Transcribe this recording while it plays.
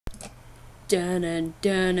Dun and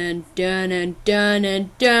dun and dun and dun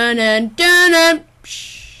and dun and dun and.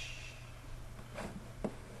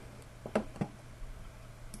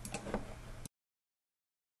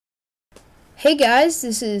 Hey guys,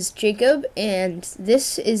 this is Jacob, and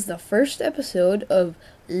this is the first episode of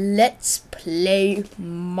Let's Play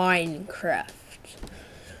Minecraft.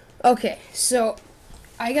 Okay, so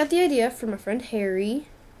I got the idea from my friend Harry,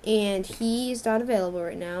 and he's not available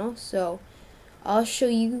right now, so I'll show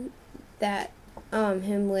you that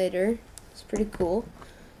him later. It's pretty cool.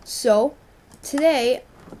 So today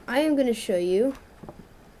I am going to show you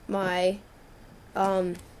my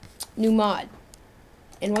new mod.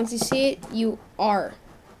 And once you see it, you are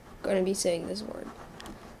going to be saying this word.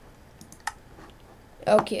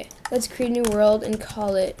 Okay, let's create a new world and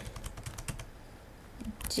call it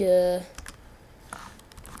the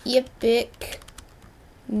Epic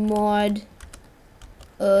Mod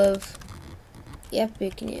of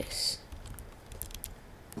Epicness.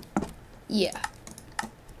 Yeah.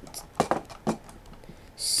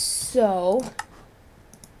 So,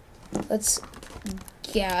 let's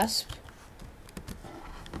gasp.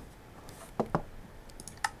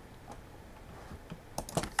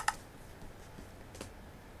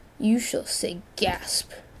 You shall say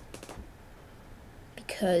gasp,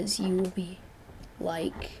 because you will be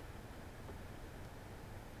like,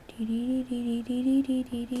 you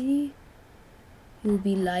will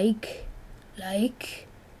be like,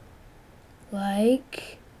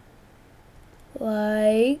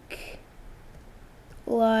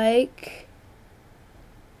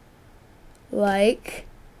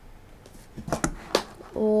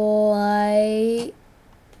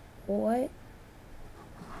 what?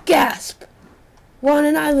 Gasp! We're on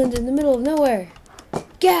an island in the middle of nowhere.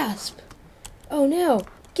 Gasp! Oh no!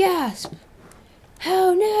 Gasp!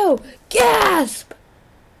 Oh no! Gasp!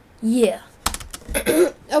 Yeah.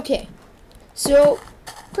 Okay. So,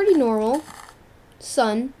 pretty normal.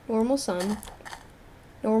 Normal sun.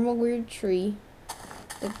 Normal weird tree.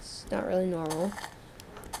 It's not really normal.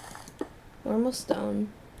 Normal stone.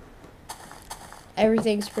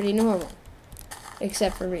 Everything's pretty normal.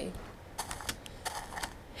 Except for me.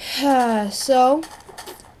 So,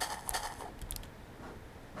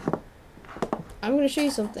 I'm going to show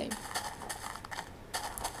you something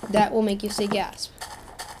that will make you say gasp.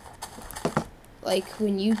 Like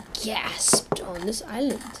when you gasped on this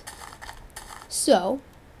island. So,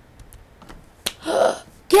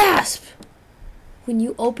 gasp! When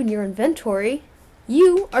you open your inventory,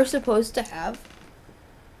 you are supposed to have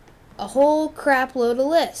a whole crap load of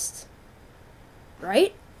lists.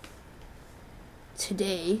 Right?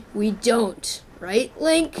 Today, we don't. Right,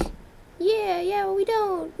 Link? Yeah, well, we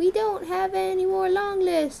don't. We don't have any more long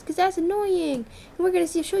lists, because that's annoying. And we're going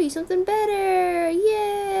to show you something better.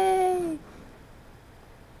 Yay!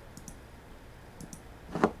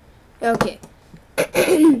 Okay.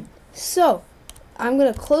 So, I'm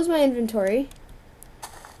going to close my inventory,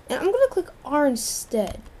 and I'm going to click R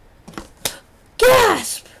instead.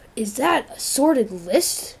 Gasp! Is that a sorted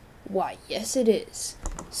list? Why, yes it is.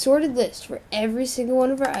 Sorted list for every single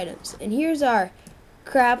one of our items. And here's our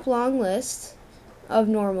crap long list of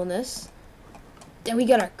normalness. Then we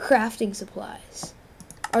got our crafting supplies.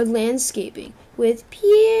 Our landscaping with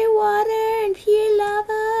pure water and pure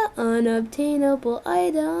lava, unobtainable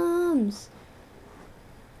items.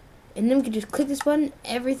 And then we can just click this button,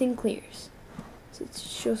 everything clears. So let's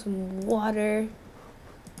show some water,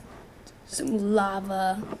 some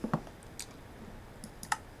lava,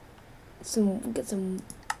 get some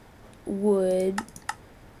wood,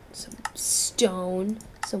 some stone,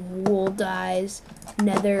 some wool dyes,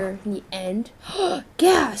 nether in the end.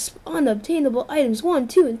 Gasp! Unobtainable items 1,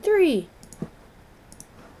 2, and 3.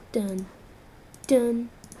 Done. Done.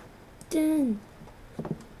 Done.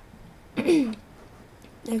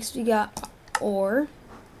 Next we got ore.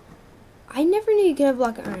 I never knew you could have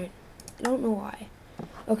black iron. I don't know why.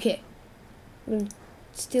 Okay. I'm gonna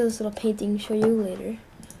steal this little painting and show you later.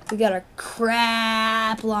 We got our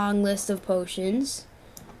crap long list of potions.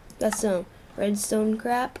 Got some redstone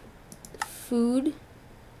crap, food,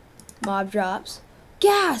 mob drops,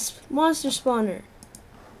 gasp, monster spawner.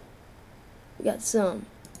 We got some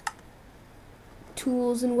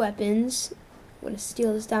tools and weapons. I'm gonna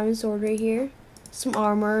steal this diamond sword right here. Some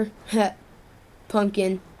armor,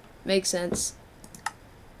 pumpkin, makes sense.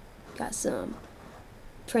 Got some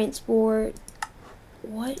transport.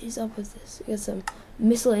 What is up with this? We got some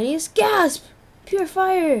miscellaneous, gasp! Pure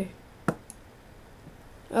fire!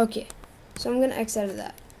 Okay, so I'm gonna X out of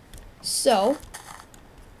that. So,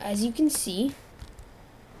 as you can see,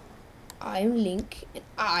 I'm Link, and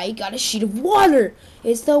I got a sheet of water.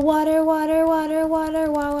 It's the water, water, water,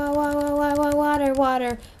 water, water, water, water, water, water,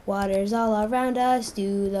 water. Water's all around us.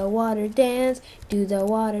 Do the water dance. Do the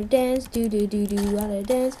water dance. Do do do do water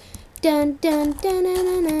dance. Dun dun dun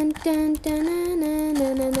dun dun dun dun dun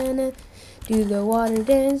dun dun dun. Do the water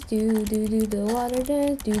dance. Do do do the water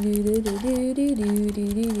dance. Do do do do do do do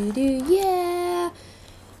do do do. Yeah.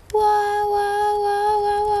 Wow wow wow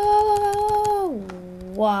wow wow wow.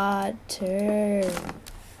 Water.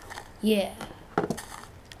 Yeah.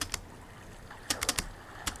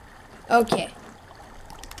 Okay.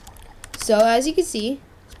 So as you can see,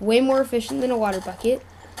 it's way more efficient than a water bucket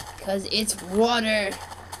because it's water.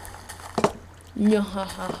 No ha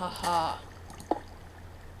ha ha ha.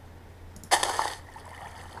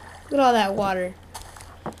 Look at all that water.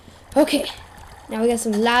 Okay. Now we got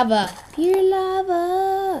some lava. Pure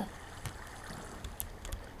lava.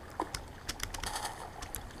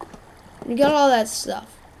 We got all that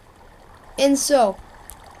stuff. And so,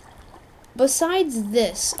 besides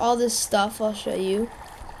this, all this stuff I'll show you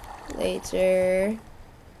later.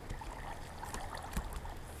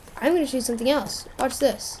 I'm going to show you something else. Watch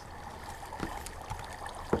this.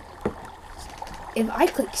 If I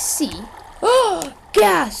click C, oh,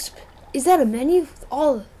 gasp! Is that a menu with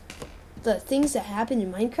all the things that happen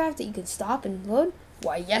in Minecraft that you can stop and load?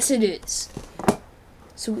 Why, yes it is.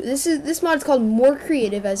 So this mod is called More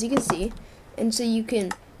Creative, as you can see, and so you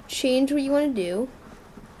can change what you want to do.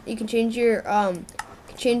 You can change your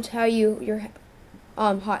change how your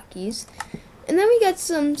hotkeys, and then we got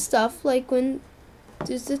some stuff like when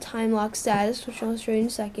there's the time lock status, which I'll show you in a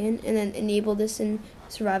second, and then enable this in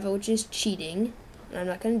survival, which is cheating, and I'm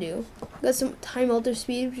not gonna do. We got some time alter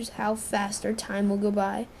speed, which is how fast our time will go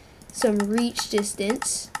by. Some reach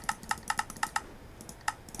distance.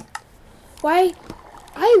 Why?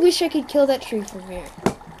 I wish I could kill that tree from here.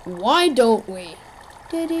 Why don't we?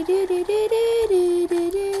 That's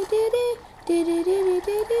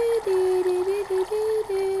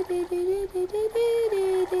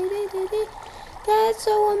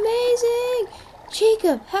so amazing!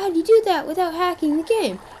 Jacob, how do you do that without hacking the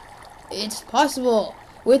game? It's possible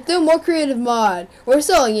with the More Creative mod. We're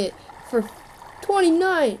selling it for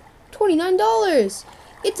 $29.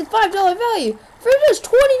 It's a $5 value for just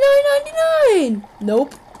 $29.99.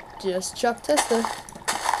 Nope, just Chuck Testa.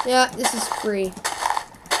 Yeah, this is free.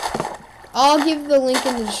 I'll give the link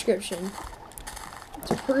in the description.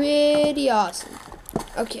 It's pretty awesome.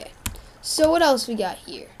 Okay, so what else we got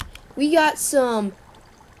here? We got some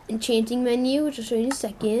enchanting menu, which I'll show you in a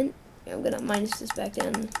second. I'm gonna minus this back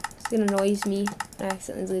down. It's gonna noise me. I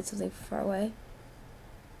accidentally deleted something far away.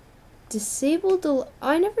 Disable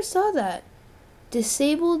I never saw that.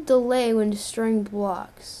 Disable delay when destroying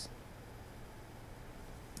blocks.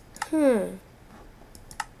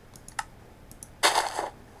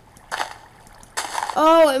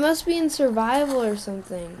 Oh, it must be in survival or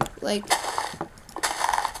something. Like,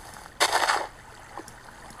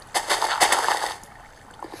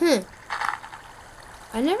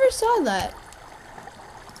 I never saw that.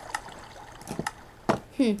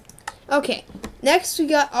 Okay, next we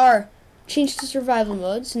got our change to survival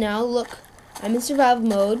mode. So now look, I'm in survival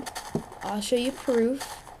mode. I'll show you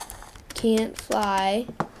proof. Can't fly.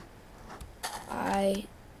 I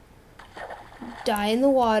die in the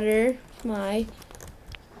water. My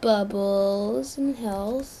bubbles and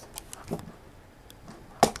health.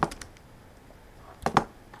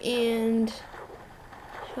 And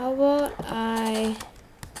how about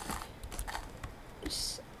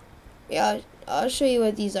I'll show you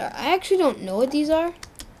what these are. I actually don't know what these are.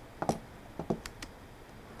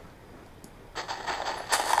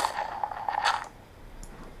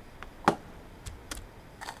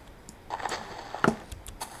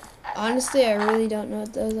 Honestly, I really don't know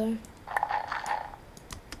what those are.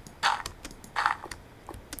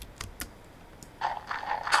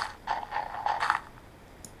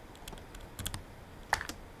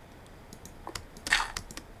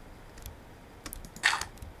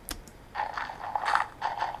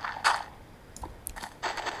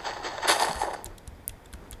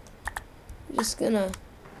 Just gonna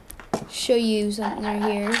show you something right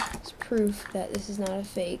here. It's proof that this is not a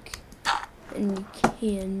fake, and you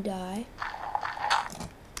can die.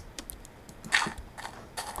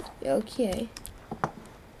 Okay.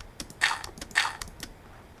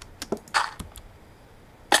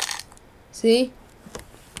 See?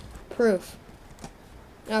 Proof.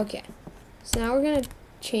 Okay. So now we're gonna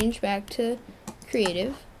change back to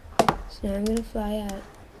creative. So now I'm gonna fly out.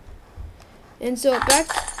 And so back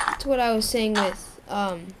to what I was saying with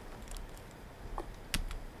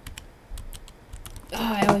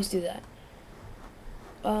I always do that.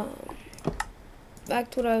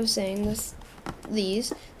 Back to what I was saying with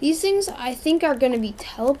these. These things I think are going to be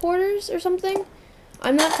teleporters or something.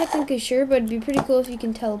 I'm not technically sure, but it'd be pretty cool if you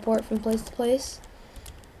can teleport from place to place.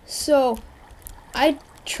 So, I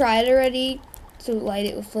tried already to light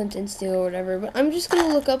it with flint and steel or whatever, but I'm just going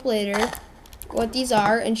to look up later what these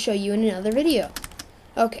are and show you in another video.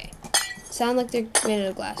 Okay. Sound like they're made out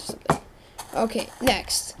of glass or something. Okay,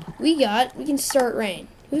 next. We can start rain.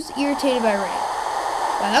 Who's irritated by rain?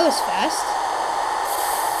 Wow, that was fast.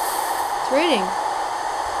 It's raining.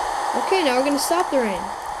 Okay, now we're going to stop the rain.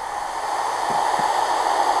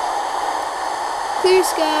 Clear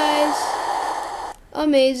skies.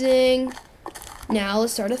 Amazing. Now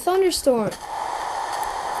let's start a thunderstorm.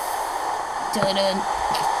 Dun-dun,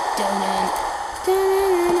 dun-dun,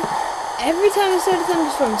 dun-dun. Every time I start a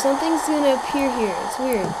thunderstorm, something's going to appear here. It's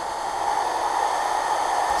weird.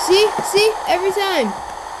 See? See? Every time.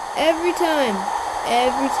 Every time.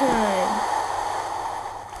 Every time.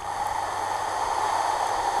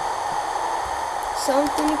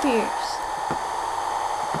 Something appears.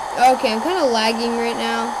 Okay, I'm kind of lagging right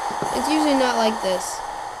now. It's usually not like this.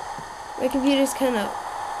 My computer's kind of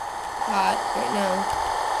hot right now.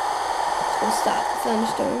 So we'll stop the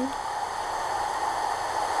thunderstorm.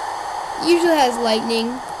 Usually has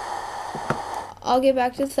lightning. I'll get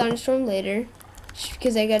back to the thunderstorm later, just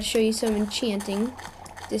because I got to show you some enchanting.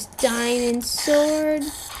 This diamond sword.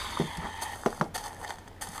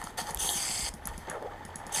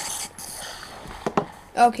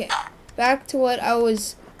 Okay, back to what I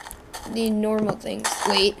was, the normal things.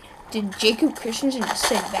 Wait, did Jacob Christensen just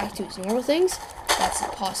say back to his normal things? That's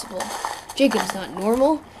impossible. Jacob's not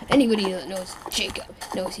normal. Anybody that knows Jacob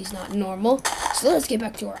knows he's not normal. So let's get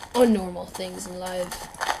back to our unnormal things in life.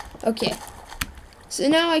 Okay. So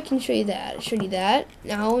now I can show you that. I showed you that.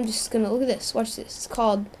 Now I'm just gonna look at this. Watch this. It's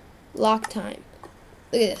called lock time.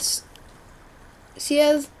 Look at this. See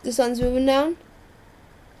how the sun's moving down?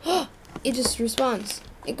 It just responds.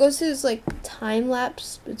 It goes through this like time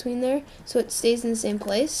lapse between there, so it stays in the same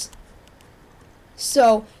place.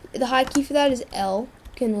 So the hotkey for that is L.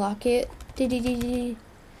 You can lock it.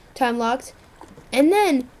 Time locked. And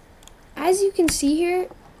then, as you can see here,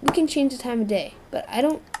 we can change the time of day. But I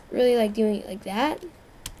don't really like doing it like that.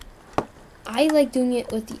 I like doing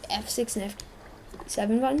it with the F6 and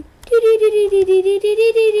F7 button.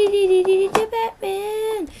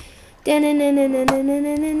 Batman.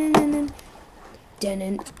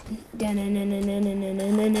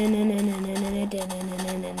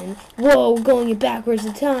 Whoa, going it backwards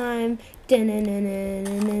in time.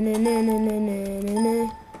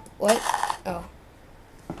 What? Oh.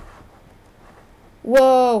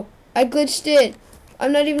 Whoa, I glitched it.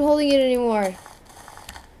 I'm not even holding it anymore.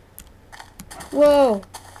 Whoa.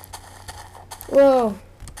 Whoa.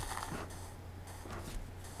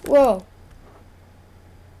 Whoa.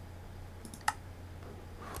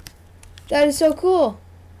 That is so cool.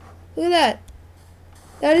 Look at that.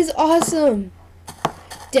 That is awesome.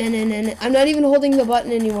 I'm not even holding the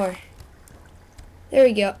button anymore. There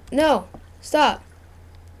we go. No. Stop.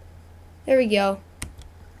 There we go.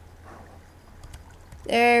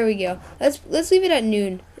 There we go. Let's leave it at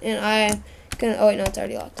noon. And I'm gonna, oh wait, no, it's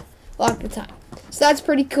already locked. Lock the time. So that's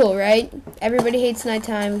pretty cool, right? Everybody hates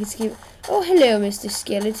nighttime. We can skip. Oh, hello, Mr.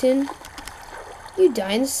 Skeleton. You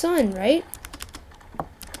die in the sun, right?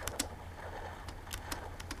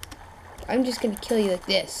 I'm just gonna kill you like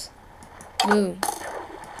this. Boom.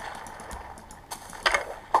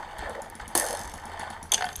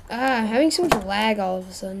 I'm having so much lag all of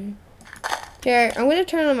a sudden. Here, I'm gonna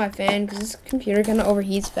turn on my fan because this computer kind of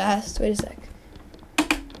overheats fast. Wait a sec.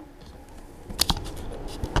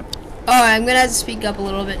 Oh, I'm gonna have to speak up a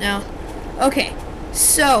little bit now. Okay,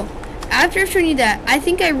 so after showing you that, I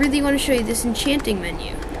think I really want to show you this enchanting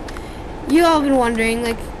menu. You all have been wondering,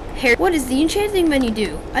 like, Harry, what does the enchanting menu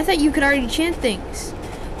do? I thought you could already enchant things.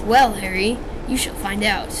 Well, Harry, you shall find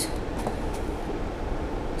out.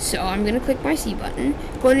 So I'm gonna click my C button,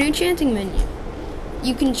 go to enchanting menu.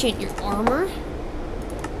 You can enchant your armor,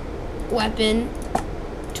 weapon,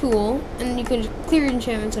 tool, and you can clear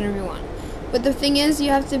enchantments whenever you want. But the thing is, you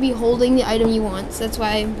have to be holding the item you want. So that's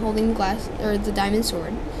why I'm holding the glass or the diamond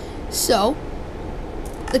sword. So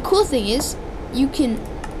the cool thing is, you can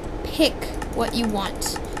pick what you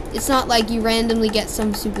want. It's not like you randomly get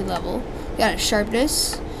some stupid level. You got a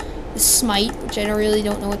sharpness, the smite, which I really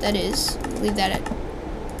don't know what that is. I'll leave that at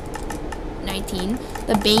 19.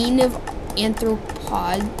 The bane of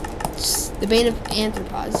arthropods. The bane of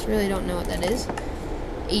arthropods. Really don't know what that is.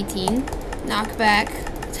 18. Knockback.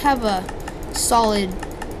 Let's have a solid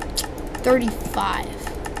 35.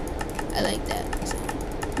 I like that. So,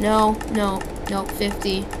 no,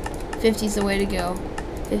 50. 50's the way to go.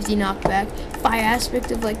 50 knockback. fire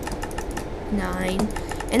aspect of like 9.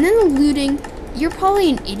 And then the looting, you're probably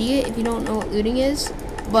an idiot if you don't know what looting is,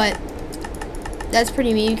 but that's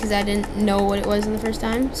pretty mean because I didn't know what it was in the first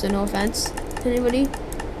time, so no offense to anybody.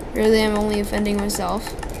 Really, I'm only offending myself.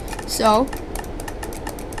 So,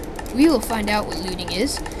 we will find out what looting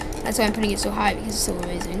is. That's why I'm putting it so high, because it's so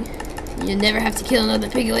amazing. You'll never have to kill another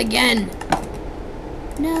pig again.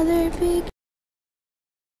 Another pig